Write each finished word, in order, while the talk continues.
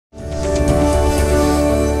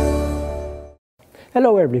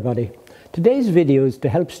Hello everybody. Today's video is to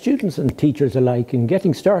help students and teachers alike in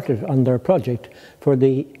getting started on their project for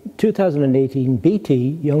the 2018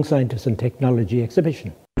 BT Young Scientists and Technology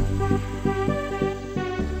exhibition.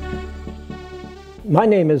 My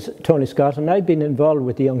name is Tony Scott and I've been involved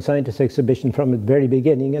with the Young Scientists exhibition from the very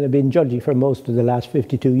beginning, and I've been judging for most of the last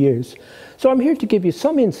 52 years. So I'm here to give you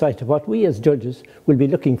some insight to what we as judges will be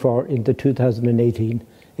looking for in the 2018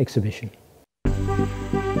 exhibition.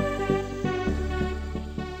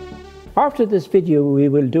 After this video, we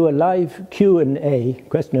will do a live Q&A,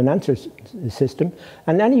 question and answer system,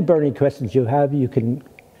 and any burning questions you have, you can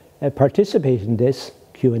participate in this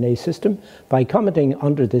Q&A system by commenting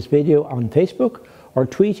under this video on Facebook or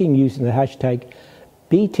tweeting using the hashtag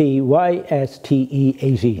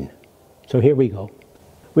BTYSTE18. So here we go.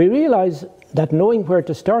 We realize that knowing where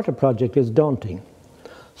to start a project is daunting.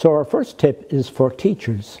 So our first tip is for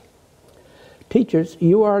teachers. Teachers,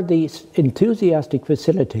 you are the enthusiastic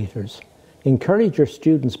facilitators. Encourage your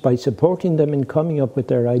students by supporting them in coming up with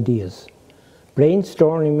their ideas.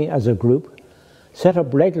 Brainstorming as a group, set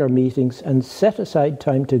up regular meetings and set aside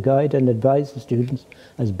time to guide and advise the students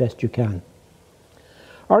as best you can.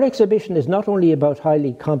 Our exhibition is not only about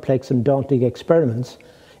highly complex and daunting experiments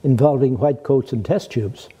involving white coats and test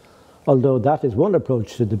tubes, although that is one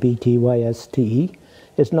approach to the BTYSTE,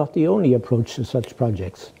 it's not the only approach to such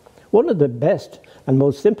projects. One of the best and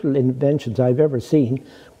most simple inventions I've ever seen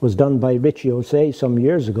was done by Richie O'Shea some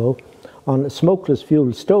years ago on a smokeless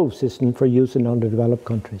fuel stove system for use in underdeveloped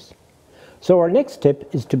countries. So our next tip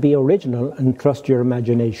is to be original and trust your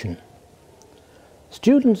imagination.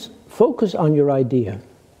 Students, focus on your idea.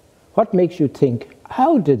 What makes you think,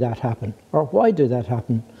 how did that happen? Or why did that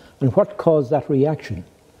happen? And what caused that reaction?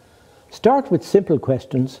 Start with simple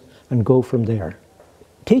questions and go from there.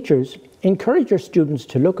 Teachers, encourage your students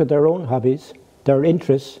to look at their own hobbies, their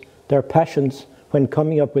interests, their passions when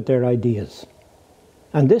coming up with their ideas.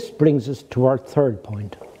 And this brings us to our third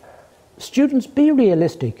point. Students, be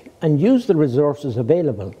realistic and use the resources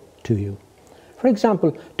available to you. For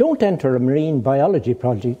example, don't enter a marine biology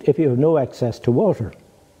project if you have no access to water.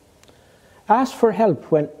 Ask for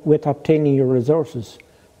help with obtaining your resources.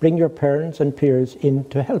 Bring your parents and peers in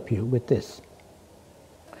to help you with this.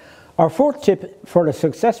 Our fourth tip for a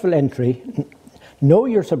successful entry, know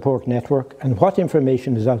your support network and what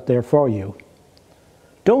information is out there for you.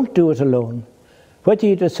 Don't do it alone. Whether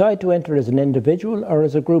you decide to enter as an individual or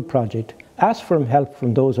as a group project, ask for help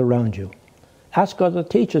from those around you. Ask other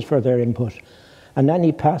teachers for their input and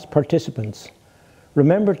any past participants.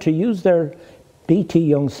 Remember to use their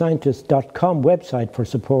BTYoungScientist.com website for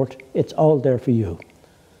support. It's all there for you.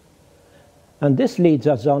 And this leads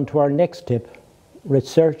us on to our next tip.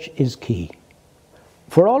 Research is key.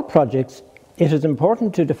 For all projects, it is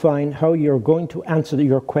important to define how you're going to answer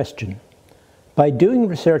your question. By doing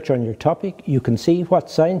research on your topic, you can see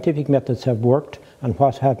what scientific methods have worked and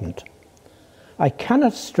what haven't. I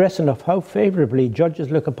cannot stress enough how favourably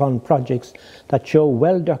judges look upon projects that show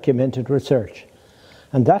well-documented research.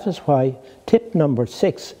 And that is why tip number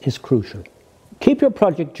 6 is crucial. Keep your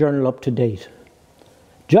project journal up to date.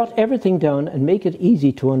 Jot everything down and make it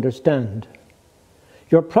easy to understand.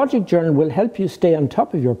 Your project journal will help you stay on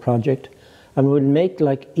top of your project and will make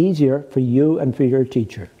life easier for you and for your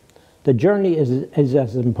teacher. The journey is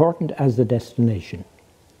as important as the destination.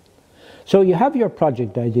 So you have your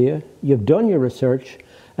project idea, you've done your research,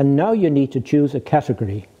 and now you need to choose a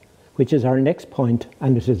category, which is our next point,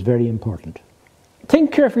 and it is very important.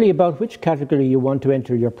 Think carefully about which category you want to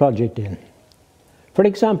enter your project in. For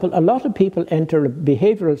example, a lot of people enter a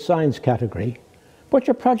behavioural science category, but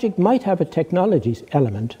your project might have a technology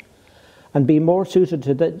element and be more suited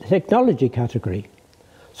to the technology category.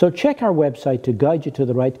 So check our website to guide you to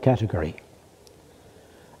the right category.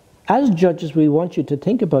 As judges, we want you to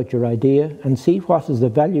think about your idea and see what is the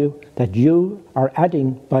value that you are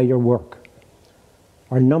adding by your work.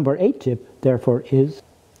 Our number 8 tip, therefore, is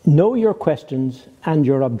know your questions and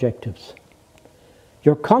your objectives.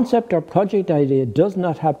 Your concept or project idea does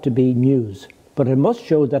not have to be news, but it must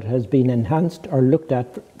show that it has been enhanced or looked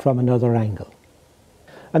at from another angle.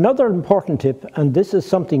 Another important tip, and this is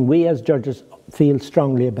something we as judges feel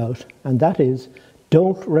strongly about, and that is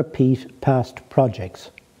don't repeat past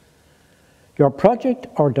projects. Your project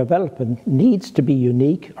or development needs to be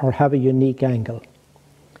unique or have a unique angle.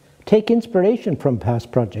 Take inspiration from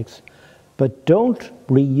past projects, but don't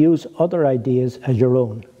reuse other ideas as your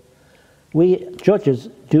own. We judges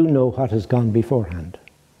do know what has gone beforehand.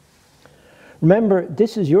 Remember,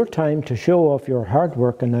 this is your time to show off your hard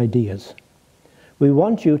work and ideas. We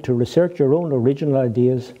want you to research your own original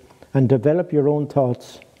ideas and develop your own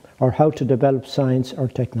thoughts or how to develop science or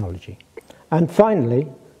technology. And finally,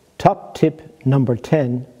 top tip number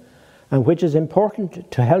 10, and which is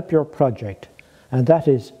important to help your project, and that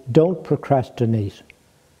is don't procrastinate.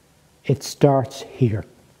 It starts here.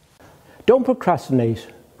 Don't procrastinate.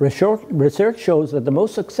 Research shows that the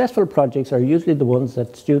most successful projects are usually the ones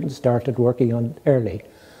that students started working on early.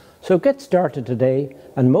 So get started today,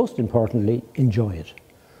 and most importantly, enjoy it.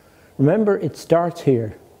 Remember, it starts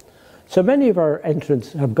here. So many of our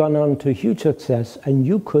entrants have gone on to huge success, and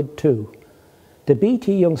you could too. The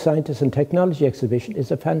BT Young Scientists and Technology Exhibition is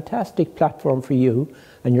a fantastic platform for you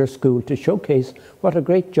and your school to showcase what a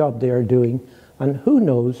great job they are doing, and who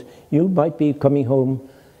knows, you might be coming home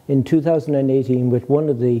in 2018 with one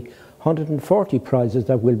of the 140 prizes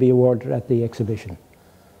that will be awarded at the exhibition.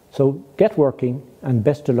 So get working, and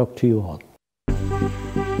best of luck to you all.